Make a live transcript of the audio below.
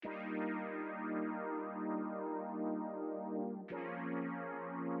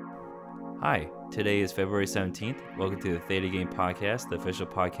Hi, today is February 17th. Welcome to the Theta Game Podcast, the official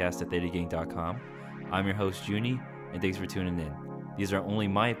podcast at ThetaGame.com. I'm your host, Junie, and thanks for tuning in. These are only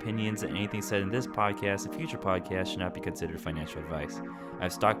my opinions, and anything said in this podcast and future podcasts should not be considered financial advice. I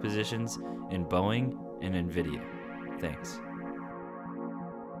have stock positions in Boeing and NVIDIA. Thanks.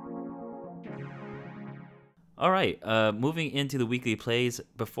 All right, moving into the weekly plays.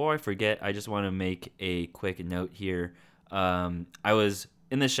 Before I forget, I just want to make a quick note here. I was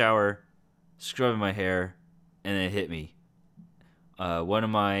in the shower, scrubbing my hair, and it hit me. One of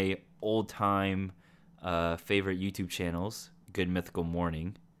my old-time favorite YouTube channels, Good Mythical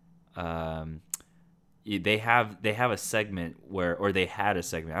Morning, they have a segment or they had a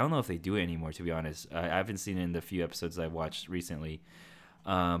segment. I don't know if they do it anymore, to be honest. I haven't seen it in the few episodes I've watched recently,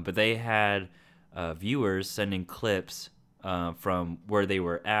 but they had viewers sending clips from where they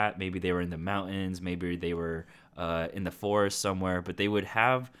were at. Maybe they were in the mountains, maybe they were in the forest somewhere, but they would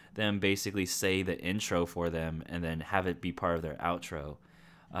have them basically say the intro for them and then have it be part of their outro.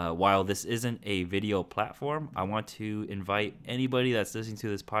 While this isn't a video platform, I want to invite anybody that's listening to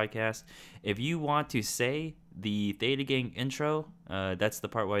this podcast, if you want to say the Theta Gang intro, that's the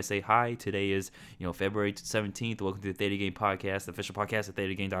part where I say, hi, today is February 17th. Welcome to the Theta Gang Podcast, the official podcast at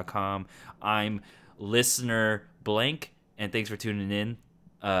ThetaGang.com. I'm listener blank, and thanks for tuning in.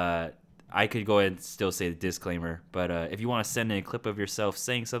 I could go ahead and still say the disclaimer, but if you want to send in a clip of yourself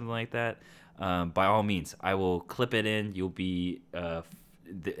saying something like that, by all means, I will clip it in. You'll be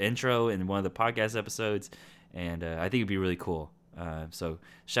the intro in one of the podcast episodes, and I think it'd be really cool. So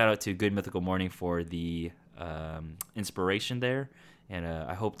shout out to Good Mythical Morning for the inspiration there, and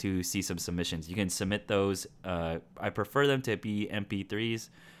I hope to see some submissions. You can submit those. I prefer them to be MP3s,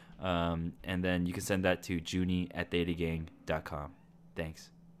 and then you can send that to Junie@thetagang.com. Thanks.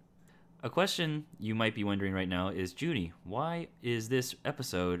 A question you might be wondering right now is, Junie, why is this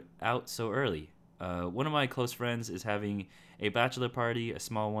episode out so early? One of my close friends is having a bachelor party, a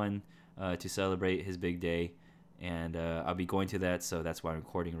small one, to celebrate his big day, and I'll be going to that, so that's why I'm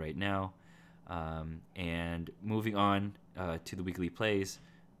recording right now. And moving on to the weekly plays,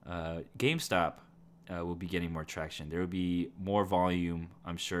 GameStop will be getting more traction. There will be more volume,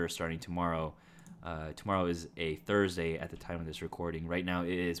 I'm sure, starting tomorrow. Tomorrow is a Thursday at the time of this recording. Right now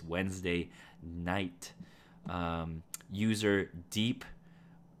it is Wednesday night. User Deep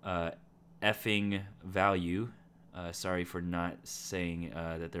effing value. Sorry for not saying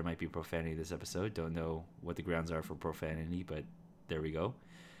that there might be profanity this episode. Don't know what the grounds are for profanity, but there we go.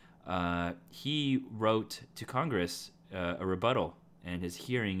 He wrote to Congress a rebuttal, and his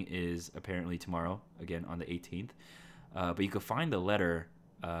hearing is apparently tomorrow, again on the 18th. But you can find the letter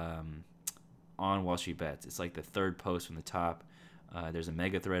on Wall Street Bets. It's like the third post from the top. There's a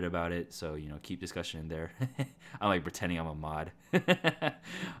mega thread about it, so keep discussion in there. I'm like pretending I'm a mod.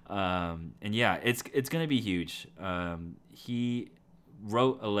 And yeah, it's gonna be huge. He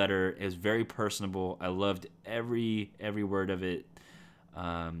wrote a letter. It was very personable. I loved every word of it.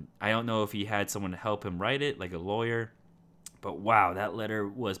 I don't know if he had someone to help him write it, like a lawyer, but wow, that letter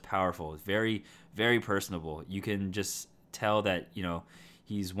was powerful. It's very, very personable. You can just tell that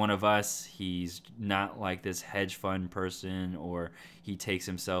he's one of us. He's not like this hedge fund person, or he takes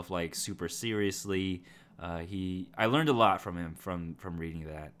himself like super seriously. I learned a lot from him from reading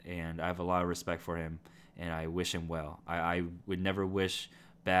that, and I have a lot of respect for him, and I wish him well. I would never wish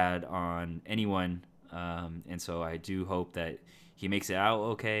bad on anyone, and so I do hope that he makes it out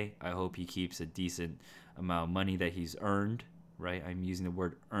okay. I hope he keeps a decent amount of money that he's earned, right? I'm using the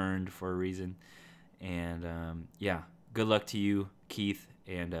word earned for a reason. And yeah, good luck to you, Keith,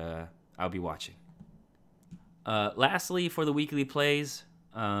 and I'll be watching. Lastly, for the weekly plays,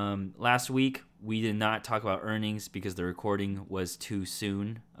 last week we did not talk about earnings because the recording was too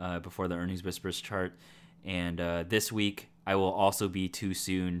soon before the Earnings Whispers chart. And this week I will also be too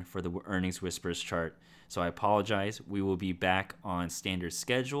soon for the Earnings Whispers chart. So I apologize. We will be back on standard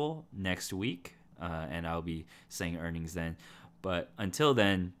schedule next week, and I'll be saying earnings then. But until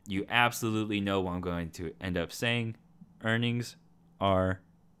then, you absolutely know what I'm going to end up saying. Earnings are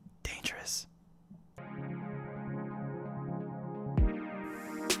dangerous.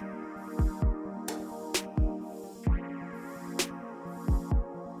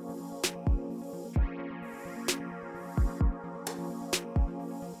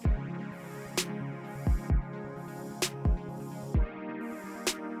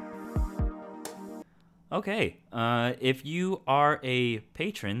 Okay, if you are a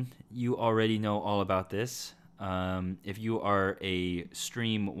patron, you already know all about this. If you are a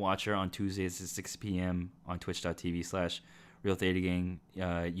stream watcher on Tuesdays at 6 p.m. on twitch.tv/RealThetaGang,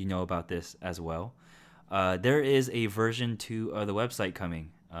 you know about this as well. There is a version 2 of the website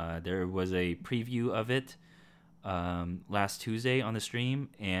coming. There was a preview of it last Tuesday on the stream,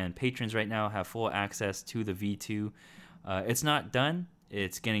 and patrons right now have full access to the V2. It's not done.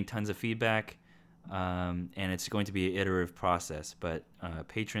 It's getting tons of feedback, and it's going to be an iterative process, but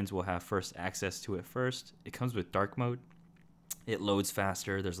patrons will have first access to it first. It comes with dark mode. It loads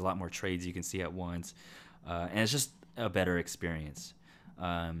faster. There's a lot more trades you can see at once, and it's just a better experience.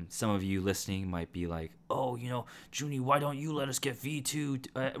 Some of you listening might be like, oh, Junie, why don't you let us get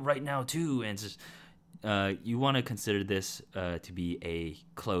V2 right now too? And it's just, you want to consider this to be a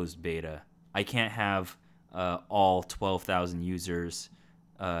closed beta. I can't have all 12,000 users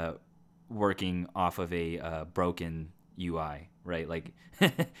working off of a broken UI, right? Like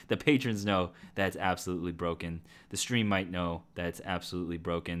the patrons know that's absolutely broken. The stream might know that's absolutely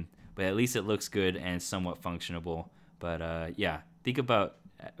broken, but at least it looks good and somewhat functionable. But yeah, think about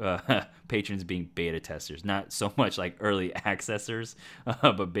patrons being beta testers, not so much like early accessors,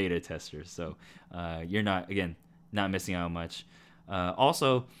 but beta testers. So you're not missing out much.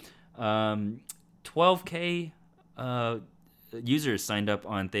 Also, 12K users signed up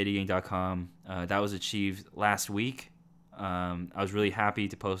on ThetaGang.com. That was achieved last week. I was really happy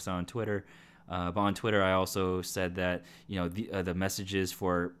to post on Twitter. But on Twitter, I also said that the messages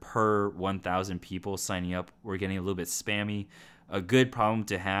for per 1,000 people signing up were getting a little bit spammy. A good problem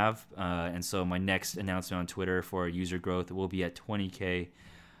to have. And so my next announcement on Twitter for user growth will be at 20K.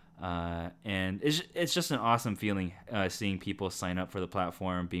 And it's just an awesome feeling seeing people sign up for the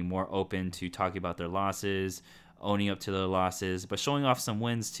platform, being more open to talking about their losses, owning up to their losses, but showing off some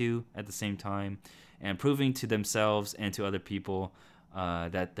wins too at the same time, and proving to themselves and to other people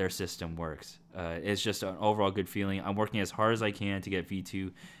that their system works. It's just an overall good feeling. I'm working as hard as I can to get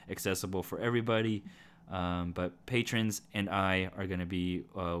V2 accessible for everybody, but patrons and I are going to be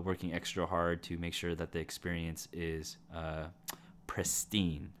working extra hard to make sure that the experience is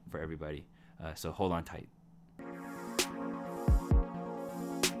pristine for everybody. So hold on tight.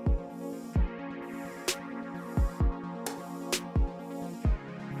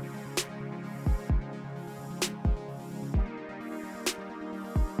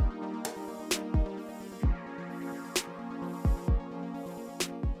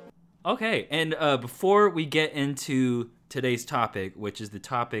 Okay, and before we get into today's topic, which is the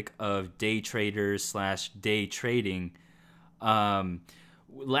topic of day traders / day trading,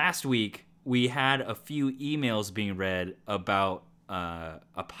 last week we had a few emails being read about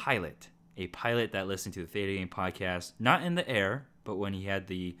a pilot that listened to the Theta Gang podcast, not in the air, but when he had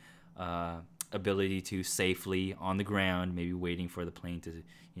the ability to safely on the ground, maybe waiting for the plane to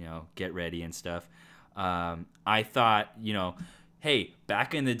get ready and stuff. I thought, hey,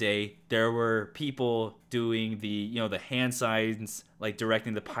 back in the day, there were people doing the hand signs, like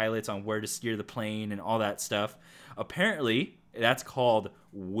directing the pilots on where to steer the plane and all that stuff. Apparently, that's called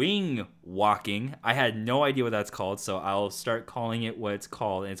wing walking. I had no idea what that's called, so I'll start calling it what it's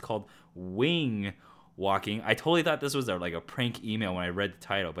called. And it's called wing walking. I totally thought this was like a prank email when I read the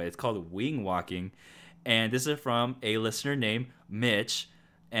title, but it's called wing walking. And this is from a listener named Mitch.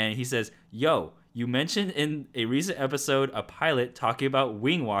 And he says, yo, you mentioned in a recent episode a pilot talking about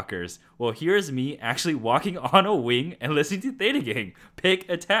wing walkers. Well, here's me actually walking on a wing and listening to Theta Gang. Pic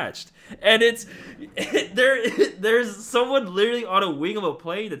attached. And there's someone literally on a wing of a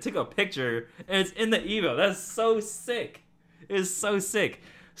plane that took a picture, and it's in the email. That's so sick. It's so sick.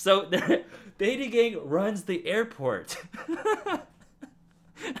 So Theta Gang runs the airport.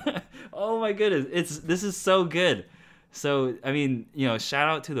 Oh my goodness. This is so good. So, I mean, shout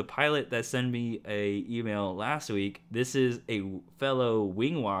out to the pilot that sent me a email last week. This is a fellow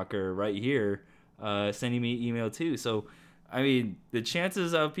wing walker right here sending me an email too. So, I mean, the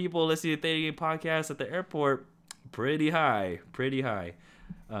chances of people listening to Theta Gang podcast at the airport, pretty high.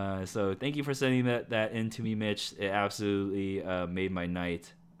 So thank you for sending that in to me, Mitch. It absolutely made my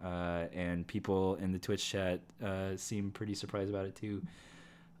night. And people in the Twitch chat seem pretty surprised about it too.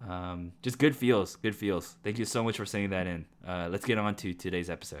 Just good feels. Thank you so much for saying that in. Let's get on to today's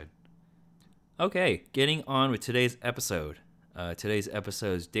episode. Okay, getting on with today's episode. Today's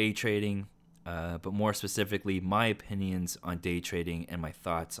episode is day trading, but more specifically, my opinions on day trading and my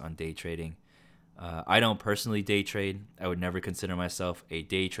thoughts on day trading. I don't personally day trade. I would never consider myself a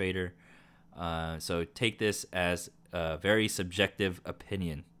day trader. So take this as a very subjective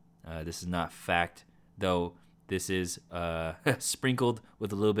opinion. This is not fact, though. This is sprinkled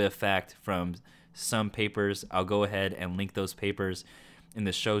with a little bit of fact from some papers. I'll go ahead and link those papers in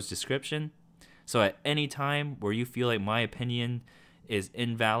the show's description. So at any time where you feel like my opinion is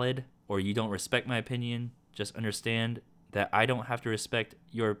invalid or you don't respect my opinion, just understand that I don't have to respect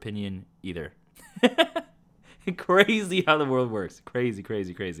your opinion either. Crazy how the world works. Crazy,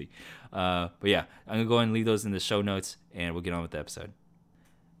 crazy, crazy. But yeah, I'm going to go ahead and leave those in the show notes, and we'll get on with the episode.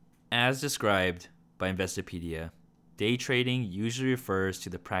 As described by Investopedia, day trading usually refers to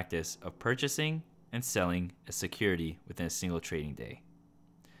the practice of purchasing and selling a security within a single trading day.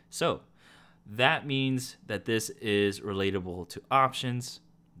 So that means that this is relatable to options,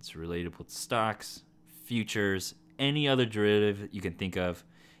 it's relatable to stocks, futures, any other derivative you can think of.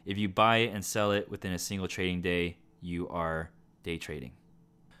 If you buy it and sell it within a single trading day, you are day trading.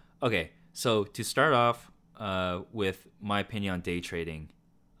 Okay, so to start off with my opinion on day trading,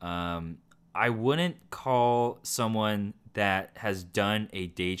 I wouldn't call someone that has done a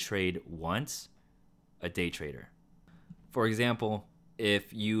day trade once a day trader. For example,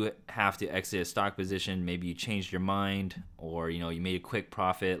 if you have to exit a stock position, maybe you changed your mind, or you made a quick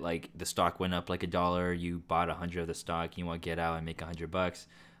profit, like the stock went up like $1, you bought 100 of the stock, you want to get out and make $100,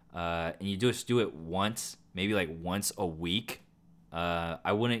 and you just do it once, maybe like once a week.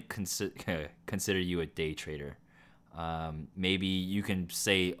 I wouldn't consider you a day trader. Maybe you can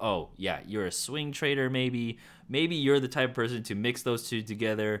say, oh yeah, you're a swing trader. Maybe you're the type of person to mix those two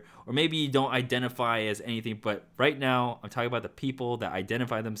together, or maybe you don't identify as anything. But right now I'm talking about the people that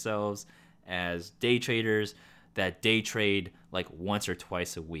identify themselves as day traders, that day trade like once or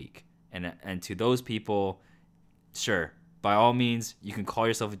twice a week. And to those people, sure, by all means you can call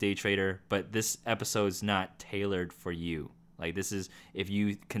yourself a day trader, but this episode is not tailored for you. Like, this is, if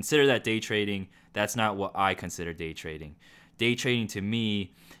you consider that day trading, that's not what I consider day trading. Day trading to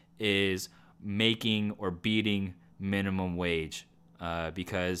me is making or beating minimum wage,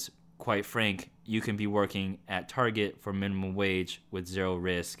 because, quite frank, you can be working at Target for minimum wage with zero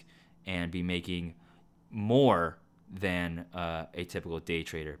risk and be making more than a typical day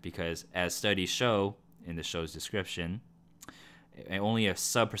trader, because as studies show in the show's description, only a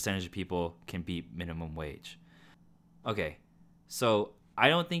sub percentage of people can beat minimum wage. Okay, so I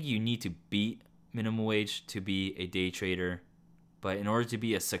don't think you need to beat minimum wage to be a day trader, but in order to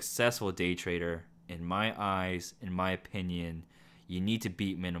be a successful day trader, in my eyes, in my opinion, you need to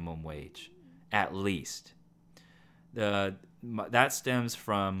beat minimum wage, at least. That stems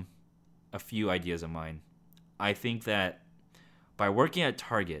from a few ideas of mine. I think that by working at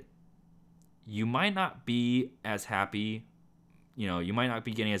Target, you might not be as happy, you might not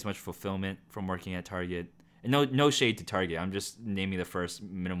be getting as much fulfillment from working at Target. And no shade to Target. I'm just naming the first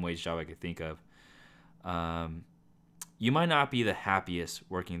minimum wage job I could think of. You might not be the happiest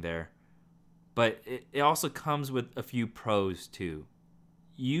working there, but it also comes with a few pros too.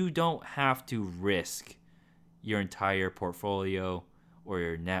 You don't have to risk your entire portfolio or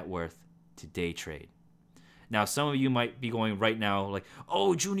your net worth to day trade. Now, some of you might be going right now like,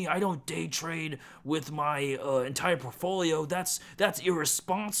 "Oh, Junie, I don't day trade with my entire portfolio. That's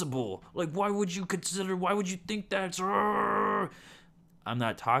irresponsible. Like, why would you think that's?" I'm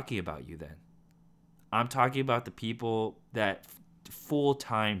not talking about you then. I'm talking about the people that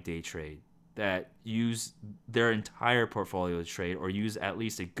full-time day trade, that use their entire portfolio to trade, or use at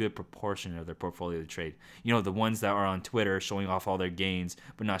least a good proportion of their portfolio to trade. The ones that are on Twitter showing off all their gains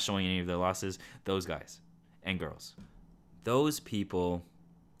but not showing any of their losses. Those guys and girls. Those people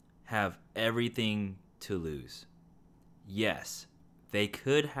have everything to lose. Yes, they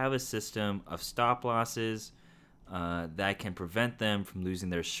could have a system of stop losses that can prevent them from losing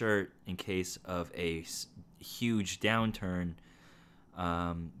their shirt in case of a huge downturn,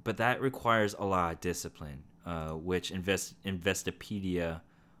 but that requires a lot of discipline, which Investopedia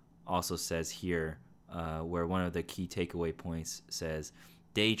also says here, where one of the key takeaway points says,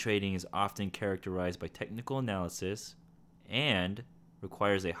 day trading is often characterized by technical analysis and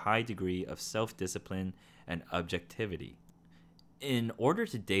requires a high degree of self-discipline and objectivity. In order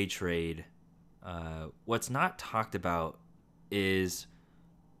to day trade, what's not talked about is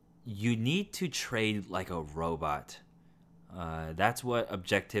you need to trade like a robot. That's what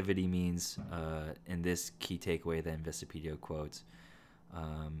objectivity means in this key takeaway that Investopedia quotes.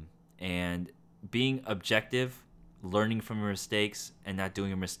 And being objective, learning from your mistakes and not doing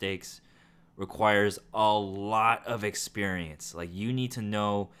your mistakes, requires a lot of experience. Like, you need to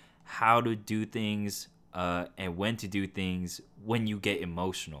know how to do things and when to do things when you get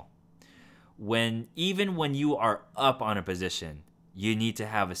emotional. Even when you are up on a position, you need to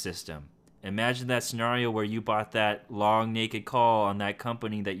have a system. Imagine that scenario where you bought that long naked call on that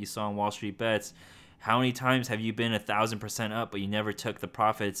company that you saw on Wall Street Bets. How many times have you been 1,000% up, but you never took the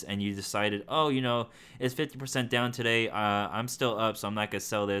profits, and you decided, oh, it's 50% down today. I'm still up, so I'm not gonna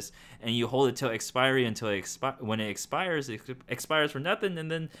sell this. And you hold it till expiry until when it expires for nothing,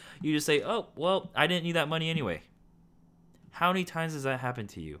 and then you just say, oh, well, I didn't need that money anyway. How many times has that happened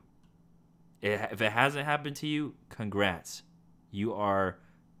to you? If it hasn't happened to you, congrats. You are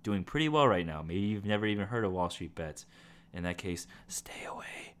doing pretty well right now. Maybe you've never even heard of Wall Street Bets. In that case, stay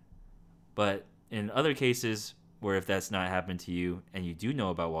away. But in other cases where if that's not happened to you and you do know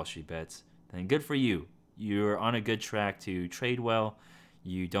about Wall Street Bets, then good for you. You're on a good track to trade well.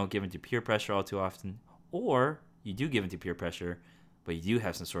 You don't give into peer pressure all too often. Or you do give into peer pressure, but you do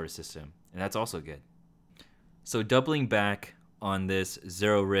have some sort of system. And that's also good. So doubling back on this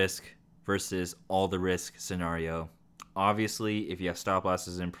zero risk versus all the risk scenario. Obviously, if you have stop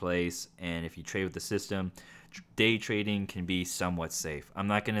losses in place and if you trade with the system, day trading can be somewhat safe. I'm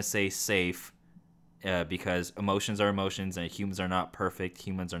not going to say safe because emotions are emotions and humans are not perfect.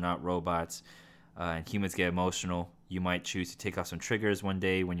 Humans are not robots and humans get emotional. You might choose to take off some triggers one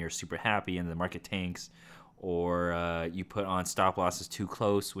day when you're super happy and the market tanks, or you put on stop losses too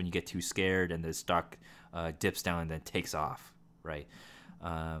close when you get too scared and the stock dips down and then takes off, right?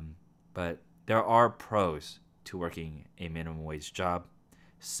 But there are pros to working a minimum wage job,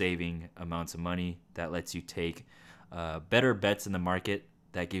 saving amounts of money that lets you take better bets in the market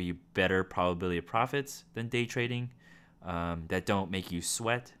that give you better probability of profits than day trading, that don't make you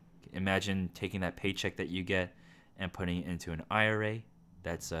sweat. Imagine taking that paycheck that you get and putting it into an IRA.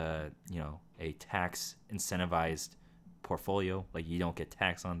 That's a tax incentivized portfolio. Like you don't get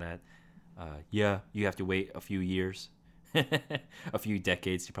tax on that. You have to wait a few years, a few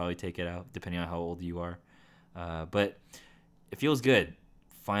decades to probably take it out, depending on how old you are. But it feels good.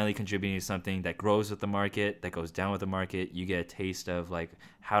 Finally contributing to something that grows with the market, that goes down with the market. You get a taste of like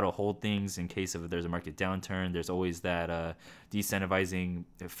how to hold things in case of there's a market downturn. There's always that decentivizing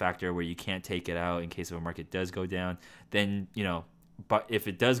factor where you can't take it out in case of a market does go down. Then, but if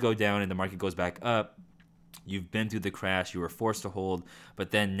it does go down and the market goes back up, you've been through the crash, you were forced to hold,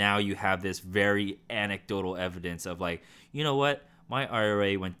 but then now you have this very anecdotal evidence of like, you know what? My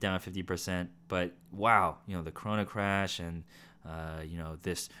IRA went down 50%, but wow, the Corona crash and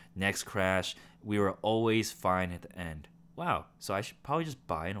this next crash, we were always fine at the end. Wow, so I should probably just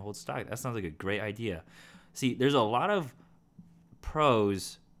buy and hold stock. That sounds like a great idea. See, there's a lot of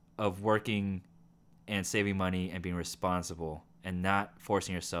pros of working and saving money and being responsible and not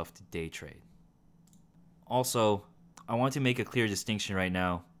forcing yourself to day trade. Also, I want to make a clear distinction right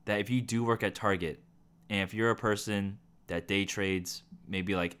now that if you do work at Target and if you're a person that day trades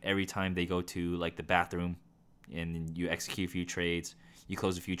maybe like every time they go to like the bathroom and you execute a few trades, you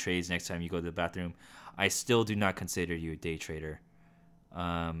close a few trades next time you go to the bathroom, I still do not consider you a day trader.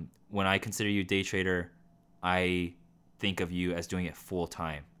 When I consider you a day trader, I think of you as doing it full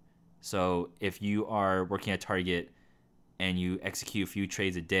time. So if you are working at Target and you execute a few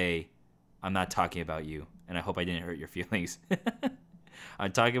trades a day, I'm not talking about you, and I hope I didn't hurt your feelings.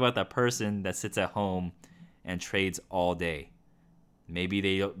 I'm talking about that person that sits at home and trades all day. Maybe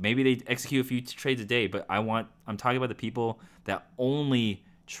they execute a few trades a day, but I'm talking about the people that only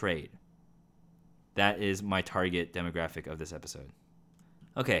trade. That is my target demographic of this episode.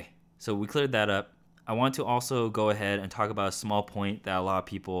 Okay, so we cleared that up. I want to also go ahead and talk about a small point that a lot of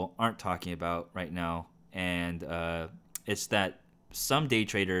people aren't talking about right now, and it's that some day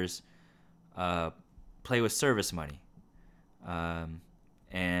traders play with service money.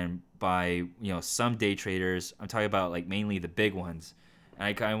 And by some day traders, I'm talking about like mainly the big ones. And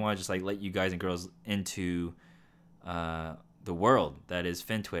I kind of want to just like let you guys and girls into the world that is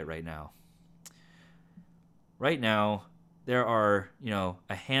FinTwit right now. Right now, there are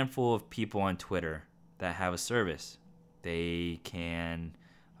a handful of people on Twitter that have a service. They can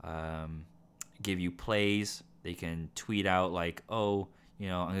give you plays. They can tweet out like, oh, I'm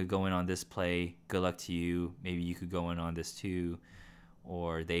gonna go in on this play. Good luck to you. Maybe you could go in on this too.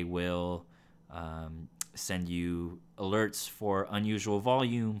 Or they will send you alerts for unusual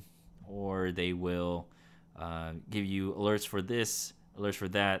volume, or they will give you alerts for this, alerts for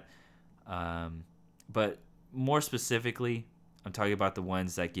that. But more specifically, I'm talking about the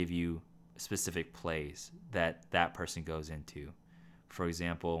ones that give you specific plays that person goes into. For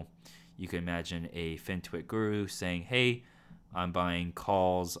example, you can imagine a FinTwit guru saying, hey, I'm buying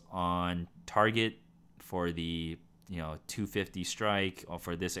calls on Target for the 250 strike or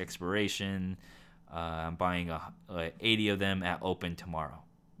for this expiration. I'm buying 80 of them at open tomorrow.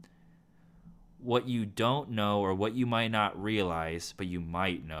 What you don't know, or what you might not realize, but you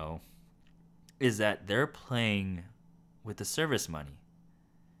might know, is that they're playing with the service money.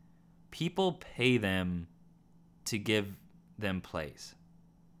 People pay them to give them plays.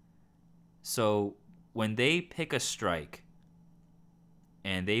 So when they pick a strike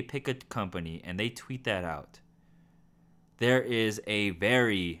and they pick a company and they tweet that out, there is a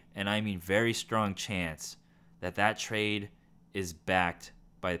very, and I mean very strong chance that that trade is backed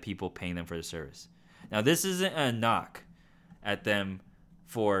by the people paying them for the service. Now, this isn't a knock at them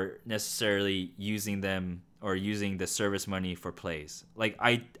for necessarily using them or using the service money for plays. Like,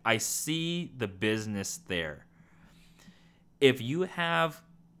 I see the business there. If you have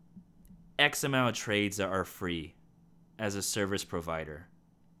X amount of trades that are free as a service provider,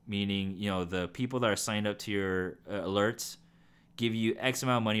 meaning, the people that are signed up to your alerts give you X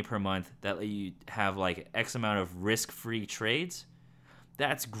amount of money per month that let you have like X amount of risk-free trades,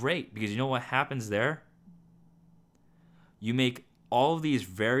 that's great, because you know what happens there? You make all of these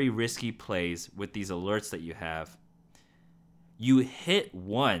very risky plays with these alerts that you have. You hit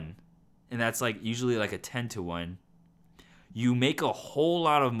one, and that's like usually like a 10-1. You make a whole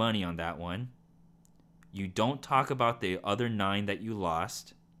lot of money on that one. You don't talk about the other 9 that you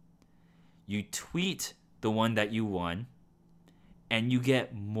lost. You tweet the one that you won, and you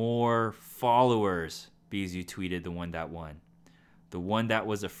get more followers because you tweeted the one that won. The one that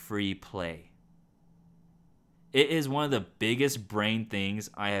was a free play. It is one of the biggest brain things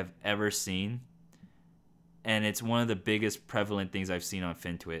I have ever seen, and it's one of the biggest prevalent things I've seen on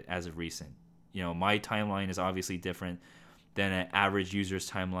FinTwit as of recent. My timeline is obviously different than an average user's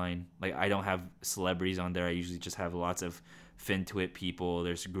timeline. Like, I don't have celebrities on there. I usually just have lots of FinTwit people.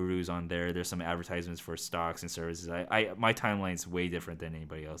 There's gurus on there. There's some advertisements for stocks and services. My timeline's way different than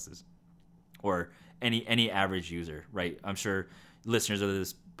anybody else's, or any average user, right? I'm sure listeners of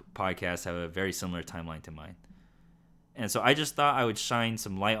this podcast have a very similar timeline to mine. And so I just thought I would shine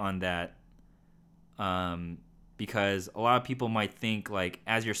some light on that, because a lot of people might think, like,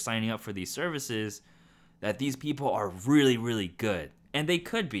 as you're signing up for these services, that these people are really, really good. And they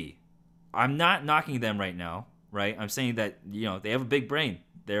could be. I'm not knocking them right now, right? I'm saying that, they have a big brain.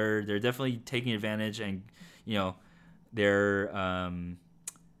 They're definitely taking advantage, and,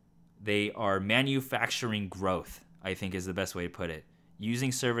 they are manufacturing growth, I think is the best way to put it.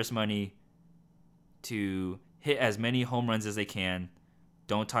 Using service money to hit as many home runs as they can,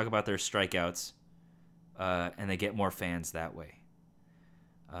 don't talk about their strikeouts, and they get more fans that way.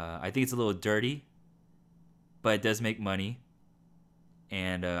 I think it's a little dirty, but it does make money.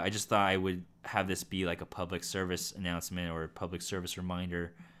 And I just thought I would have this be like a public service announcement or a public service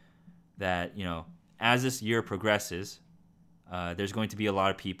reminder that, as this year progresses, there's going to be a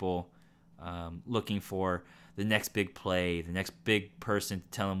lot of people looking for the next big play, the next big person to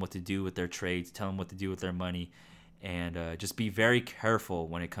tell them what to do with their trades, tell them what to do with their money, and just be very careful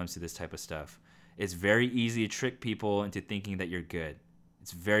when it comes to this type of stuff. It's very easy to trick people into thinking that you're good.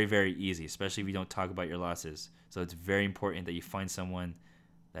 It's very, very easy, especially if you don't talk about your losses. So it's very important that you find someone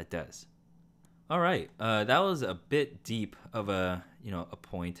that does. All right, that was a bit deep of a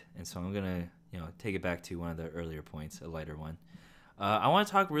point, and so I'm gonna take it back to one of the earlier points, a lighter one. I want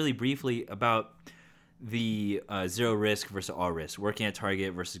to talk really briefly about the zero risk versus all risk, working at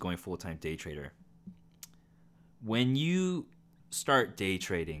Target versus going full-time day trader. When you start day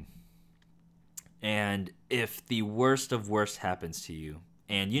trading, and if the worst of worst happens to you,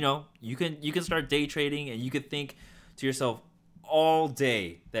 and you can start day trading, and you could think to yourself all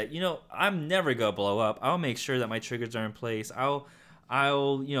day that I'm never gonna blow up. I'll make sure that my triggers are in place. I'll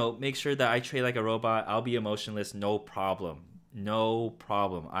make sure that I trade like a robot. I'll be emotionless, no problem.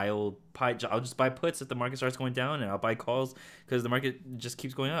 I'll just buy puts if the market starts going down, and I'll buy calls because the market just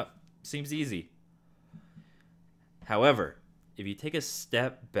keeps going up. Seems easy. However, if you take a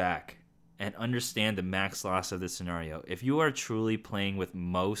step back and understand the max loss of this scenario, if you are truly playing with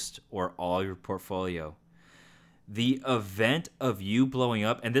most or all of your portfolio, the event of you blowing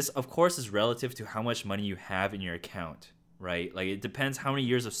up, and this of course is relative to how much money you have in your account, right? Like, it depends how many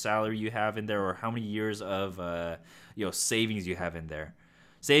years of salary you have in there, or how many years of savings you have in there.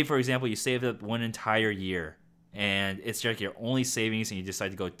 Say, for example, you saved up one entire year, and it's like your only savings, and you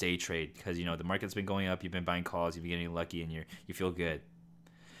decide to go day trade because the market's been going up, you've been buying calls, you've been getting lucky, and you feel good.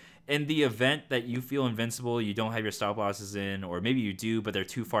 In the event that you feel invincible, you don't have your stop losses in, or maybe you do, but they're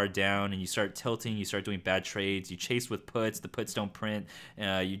too far down, and you start tilting, you start doing bad trades, you chase with puts, the puts don't print,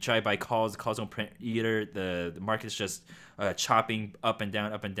 you try to buy calls, the calls don't print either, the market's just chopping up and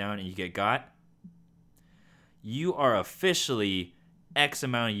down, and you get got. You are officially X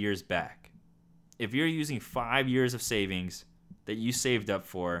amount of years back. If you're using 5 years of savings that you saved up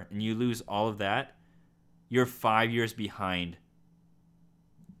for, and you lose all of that, you're 5 years behind.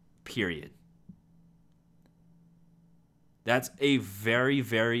 Period. That's a very,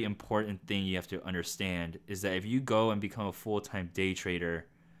 very important thing you have to understand, is that if you go and become a full-time day trader,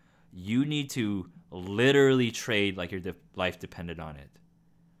 you need to literally trade like your life depended on it.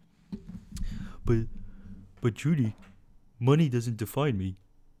 But Judy, money doesn't define me,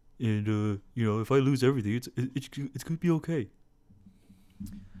 and if I lose everything, it's gonna be okay.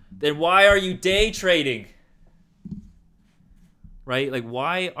 then why are you day trading? Right? Like,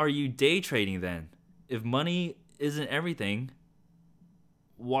 why are you day trading then? If money isn't everything,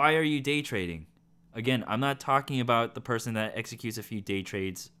 why are you day trading? Again, I'm not talking about the person that executes a few day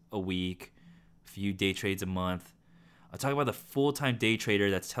trades a week, a few day trades a month. I'm talking about the full-time day trader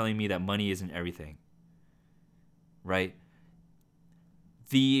that's telling me that money isn't everything. Right?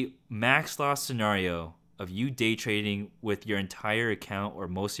 The max loss scenario of you day trading with your entire account or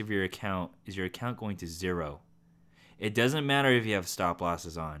most of your account is your account going to zero. It doesn't matter if you have stop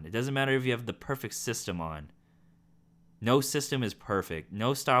losses on. It doesn't matter if you have the perfect system on. No system is perfect.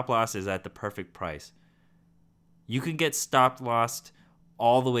 No stop loss is at the perfect price. You can get stop lossed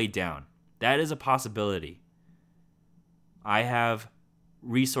all the way down. That is a possibility. I have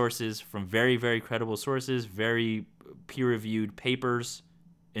resources from very, very credible sources, very peer-reviewed papers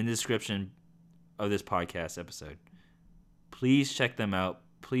in the description of this podcast episode. Please check them out.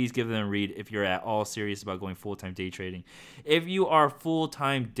 Please give them a read if you're at all serious about going full-time day trading. If you are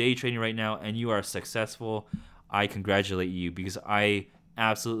full-time day trading right now and you are successful, I congratulate you because I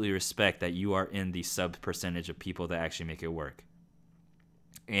absolutely respect that you are in the sub percentage of people that actually make it work.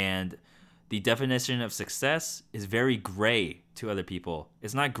 And the definition of success is very gray to other people.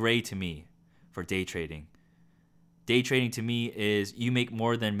 It's not gray to me for day trading. Day trading to me is you make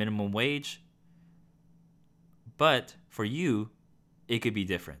more than minimum wage, but for you, it could be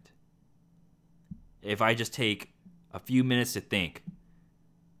different. If I just take a few minutes to think,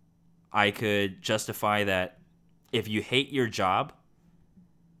 I could justify that if you hate your job,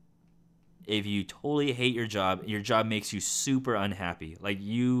 if you totally hate your job makes you super unhappy. Like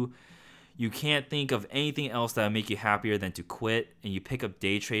you can't think of anything else that would make you happier than to quit, and you pick up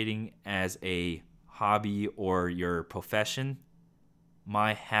day trading as a hobby or your profession,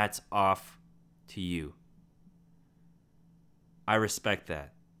 my hat's off to you. I respect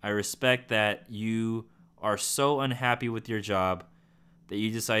that. I respect that you are so unhappy with your job that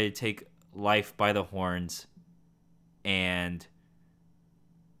you decided to take life by the horns and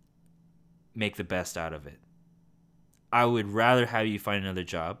make the best out of it. I would rather have you find another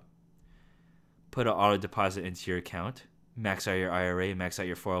job, put an auto deposit into your account, max out your IRA, max out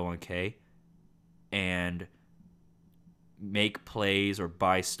your 401k, and make plays or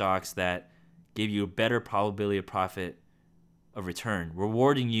buy stocks that give you a better probability of profit of return,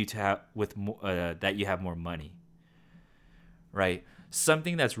 rewarding you to have that you have more money. Right?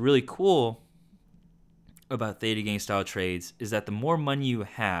 Something that's really cool about theta gain style trades is that the more money you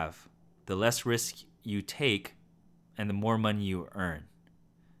have, the less risk you take, and the more money you earn.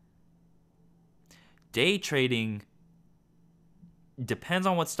 Day trading depends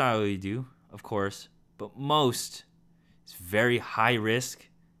on what style you do, of course, but most is very high risk,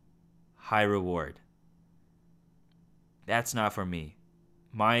 high reward. That's not for me.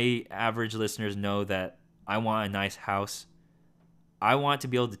 My average listeners know that I want a nice house. I want to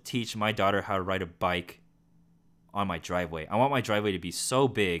be able to teach my daughter how to ride a bike on my driveway. I want my driveway to be so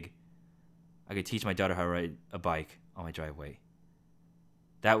big I could teach my daughter how to ride a bike on my driveway.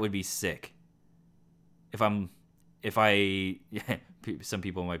 That would be sick. Some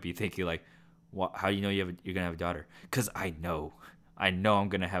people might be thinking like, how do you know you're gonna have a daughter? Because I know I'm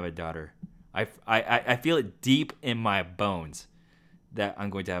gonna have a daughter. I feel it deep in my bones that I'm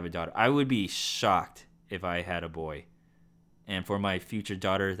going to have a daughter. I would be shocked if I had a boy. And for my future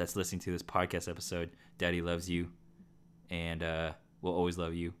daughter that's listening to this podcast episode, Daddy loves you, and will always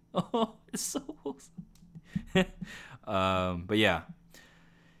love you. Oh, it's so awesome. But yeah,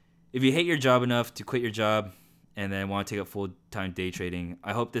 if you hate your job enough to quit your job and then want to take up full-time day trading,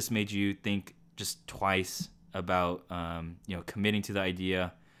 I hope this made you think just twice about committing to the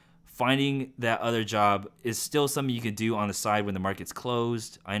idea. Finding that other job is still something you could do on the side when the market's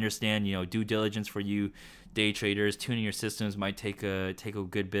closed. I understand, due diligence for you day traders, tuning your systems might take a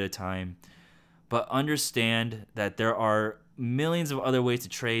good bit of time. But understand that there are millions of other ways to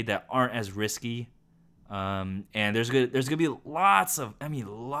trade that aren't as risky. And there's gonna be lots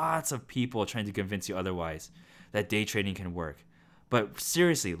of people trying to convince you otherwise that day trading can work. But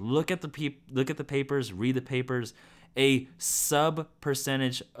seriously, look at the papers, read the papers. A sub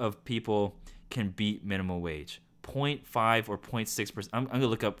percentage of people can beat minimum wage. 0.5 or 0.6%. I'm going to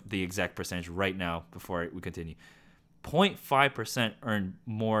look up the exact percentage right now before we continue. 0.5% earn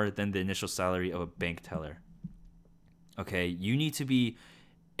more than the initial salary of a bank teller. Okay, you need to be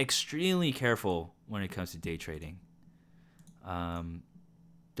extremely careful when it comes to day trading. Don't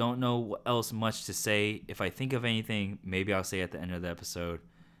know what else much to say. If I think of anything, maybe I'll say at the end of the episode.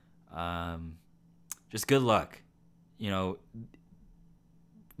 Just good luck.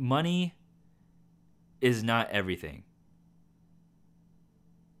 Money is not everything.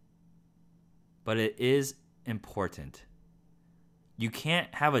 but it is important. You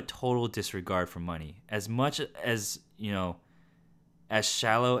can't have a total disregard for money. As much as, as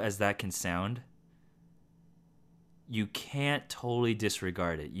shallow as that can sound, you can't totally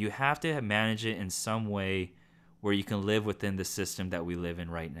disregard it. You have to manage it in some way where you can live within the system that we live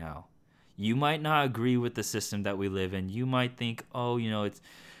in right now. You might not agree with the system that we live in. You might think, oh, it's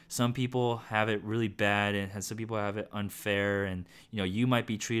some people have it really bad and some people have it unfair, and you might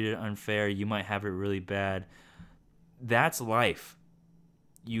be treated unfair. You might have it really bad. That's life.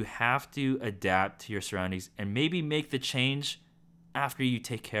 You have to adapt to your surroundings and maybe make the change after you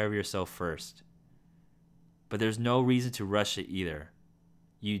take care of yourself first. But there's no reason to rush it either.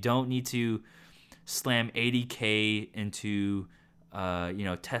 You don't need to slam 80K into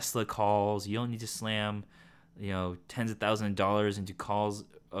Tesla calls. You don't need to slam tens of thousands of dollars into calls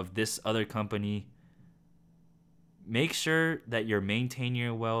of this other company. Make sure that you're maintaining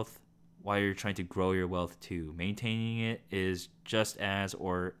your wealth while you're trying to grow your wealth too. Maintaining it is just as,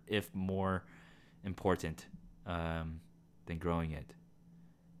 or if more important than growing it.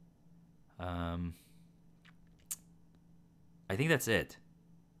 I think that's it.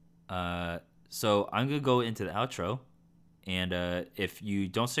 So I'm going to go into the outro. And if you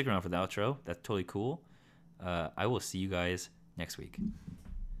don't stick around for the outro, that's totally cool. I will see you guys next week.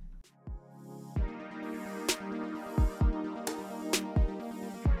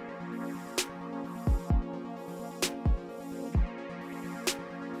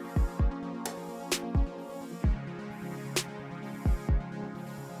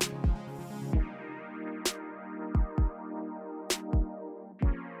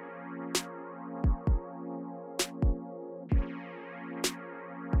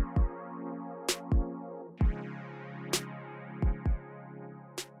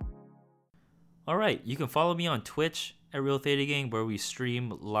 All right, you can follow me on Twitch at Real Theta Gang, where we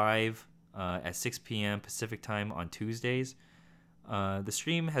stream live at 6 p.m. Pacific time on Tuesdays. The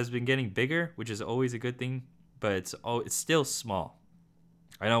stream has been getting bigger, which is always a good thing, but it's still small.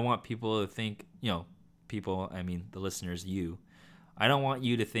 I don't want people to think, I mean the listeners, you. I don't want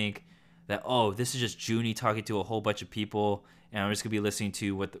you to think that, oh, this is just Junie talking to a whole bunch of people, and I'm just gonna be listening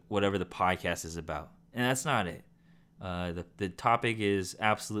to whatever the podcast is about, and that's not it. The topic is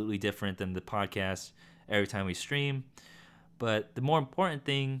absolutely different than the podcast every time we stream. But the more important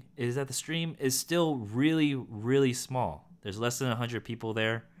thing is that the stream is still really, really small. There's less than 100 people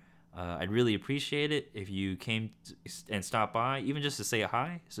there. I'd really appreciate it if you came and stopped by, even just to say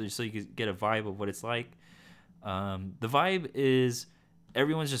hi, so you could get a vibe of what it's like. The vibe is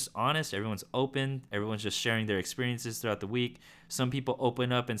everyone's just honest, everyone's open, everyone's just sharing their experiences throughout the week. Some people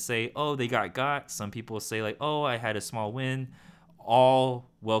open up and say, oh, they got. Some people say like, oh, I had a small win. All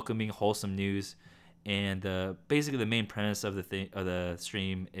welcoming, wholesome news. And basically the main premise of the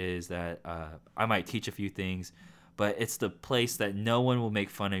stream is that I might teach a few things, but it's the place that no one will make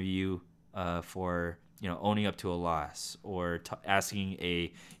fun of you for owning up to a loss or asking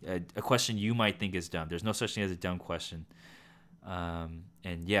a question you might think is dumb. There's no such thing as a dumb question.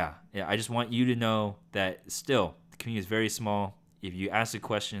 And yeah, I just want you to know that still the community is very small. If you ask a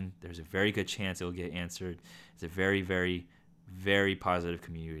question, there's a very good chance it will get answered. It's a very, very, very positive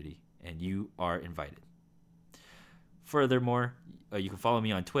community, and you are invited. Furthermore, you can follow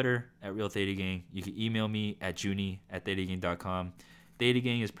me on Twitter at Real Theta Gang. You can email me at junie@thetagang.com. Theta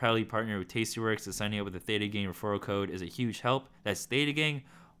Gang is proudly partnered with Tastyworks, so signing up with the Theta Gang referral code is a huge help. That's Theta Gang,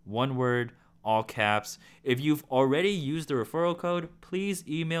 one word, all caps. If you've already used the referral code, please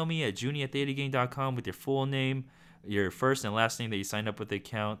email me at junie@thetagang.com with your full name, your first and last name that you signed up with the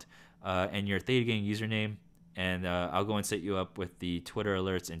account, and your Theta Gang username. And I'll go and set you up with the Twitter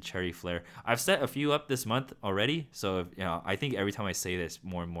alerts and Cherry Flare. I've set a few up this month already, so I think every time I say this,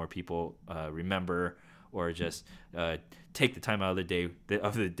 more and more people remember or just take the time out of the day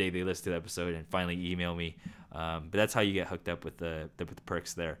they listen to the episode and finally email me. But that's how you get hooked up with the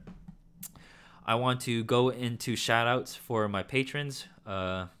perks there. I want to go into shout outs for my patrons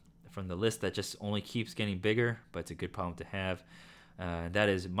from the list that just only keeps getting bigger, but it's a good problem to have. That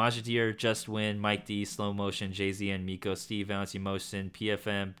is Majadir, Just Win, Mike D, Slow Motion, JZN, Miko, Steve Valence, Emotion,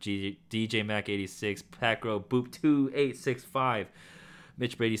 PFM, DJ Mac 86, Pacro, Boop 2865,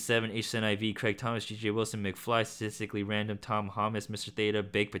 Mitch Brady 7, HNIV, Craig Thomas, GJ Wilson, McFly, Statistically Random, Tom Hamas, Mr. Theta,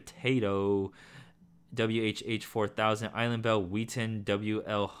 Baked Potato, WHH 4000, Island Bell, Wheaton,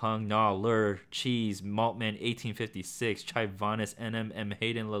 WL Hung, Nah Lur, Cheese, Maltman 1856, Chai Vanis, NMM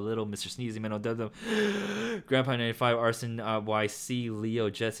Hayden, La Little, Mr. Sneezy, Menno Dudlum, Grandpa 95, Arson YC, Leo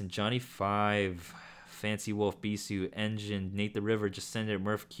Jets, and Johnny 5, Fancy Wolf, Bisu, Engine, Nate the River, Descendant,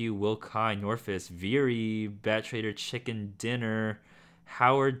 Murph Q, Will Kai, Norfist, Veery, Bat Trader, Chicken Dinner,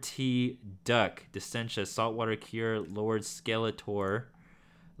 Howard T. Duck, Descentia, Saltwater Cure, Lord Skeletor,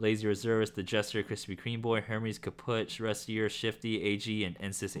 Lazy Reservist, The Jester, Krispy Kreme Boy, Hermes Kaput, Rustier, Shifty, AG, and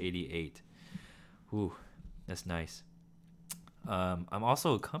Ensis 88. Ooh, that's nice. I'm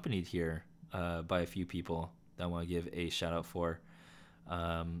also accompanied here by a few people that I want to give a shout out for.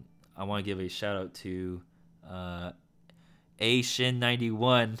 I want to give a shout out to A Shin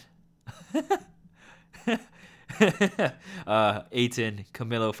 91, Aiton,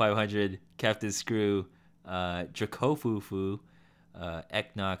 Camilo 500, Captain Screw, Dracofufu,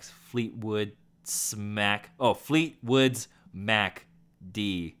 Eknox, Fleetwood's Mac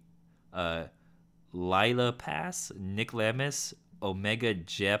D, Lila Pass, Nick Lemus, Omega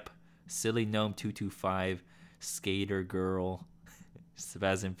Jep, Silly Gnome 225, Skater Girl,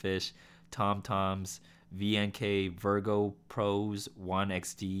 Sebastian Fish, Tom Toms, VNK, Virgo Pros,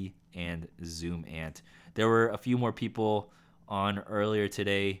 1XD, and Zoom Ant. There were a few more people on earlier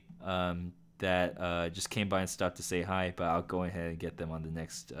today that just came by and stopped to say hi, but I'll go ahead and get them on the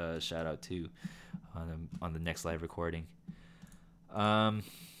next shout out too, on the next live recording.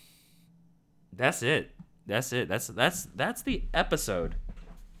 That's it. That's the episode.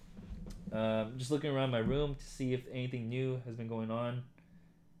 Just looking around my room to see if anything new has been going on.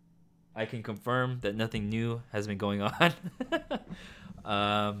 I can confirm that nothing new has been going on.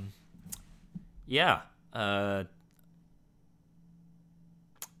 Yeah. I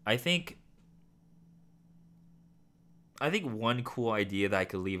think one cool idea that I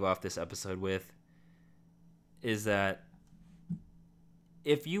could leave off this episode with is that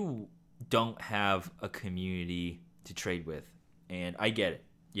if you don't have a community to trade with, and I get it,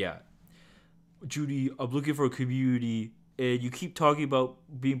 yeah, Judy, I'm looking for a community, and you keep talking about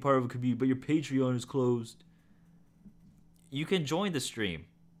being part of a community, but your Patreon is closed. You can join the stream,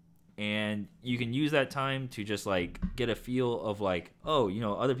 and you can use that time to just like get a feel of like, oh,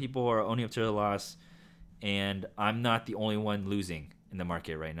 other people are owning up to their loss, and I'm not the only one losing in the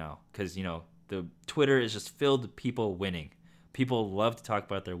market right now, because the Twitter is just filled with people winning. People love to talk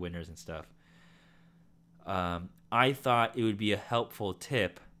about their winners and stuff. I thought it would be a helpful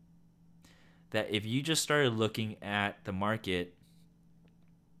tip that if you just started looking at the market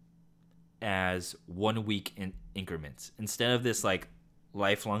as 1 week in increments, instead of this like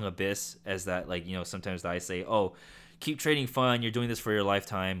lifelong abyss, as that like, sometimes I say, oh, keep trading fun, you're doing this for your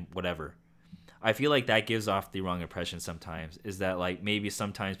lifetime, whatever. I feel like that gives off the wrong impression sometimes, is that like maybe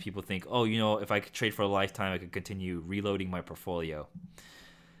sometimes people think, oh, if I could trade for a lifetime, I could continue reloading my portfolio.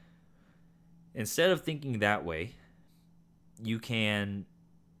 Instead of thinking that way, you can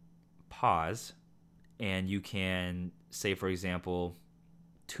pause and you can say, for example,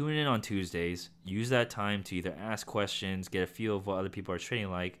 tune in on Tuesdays, use that time to either ask questions, get a feel of what other people are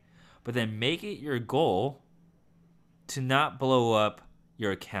trading like, but then make it your goal to not blow up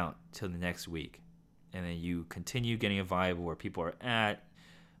your account till the next week. And then you continue getting a vibe of where people are at.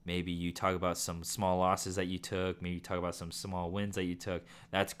 Maybe you talk about some small losses that you took. Maybe you talk about some small wins that you took.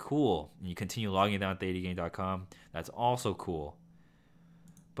 That's cool. And you continue logging down at theadigame.com. That's also cool.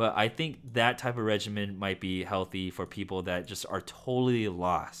 But I think that type of regimen might be healthy for people that just are totally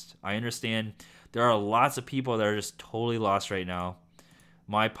lost. I understand there are lots of people that are just totally lost right now.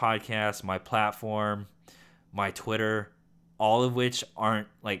 My podcast, my platform, my Twitter, all of which aren't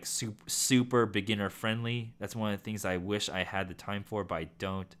like super beginner friendly. That's one of the things I wish I had the time for, but I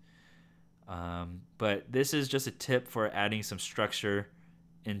don't. But this is just a tip for adding some structure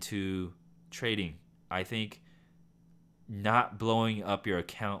into trading. I think not blowing up your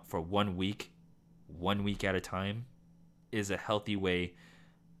account for 1 week at a time, is a healthy way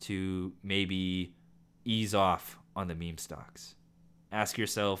to maybe ease off on the meme stocks. Ask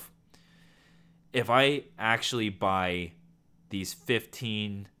yourself, if I actually buy these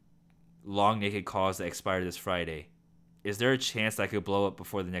 15 long naked calls that expire this Friday, is there a chance that I could blow up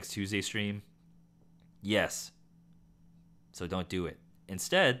before the next Tuesday stream? Yes. So don't do it.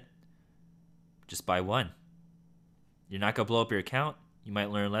 Instead, just buy one. You're not going to blow up your account. You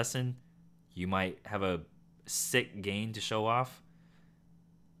might learn a lesson. You might have a sick gain to show off.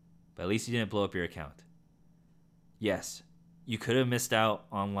 But at least you didn't blow up your account. Yes, you could have missed out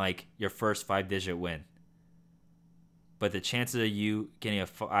on like your first 5-digit win. But the chances of you getting a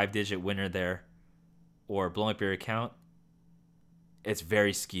 5-digit winner there or blowing up your account, it's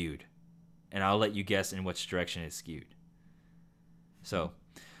very skewed. And I'll let you guess in which direction it's skewed. So,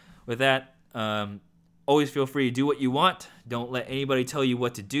 with that, always feel free to do what you want. Don't let anybody tell you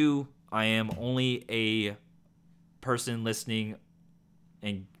what to do. I am only a person listening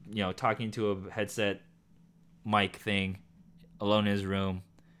and talking to a headset mic thing alone in his room.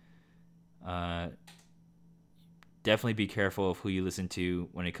 definitely be careful of who you listen to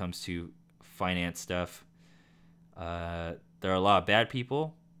when it comes to finance stuff. There are a lot of bad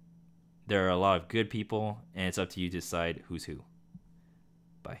people. There are a lot of good people, and it's up to you to decide who's who.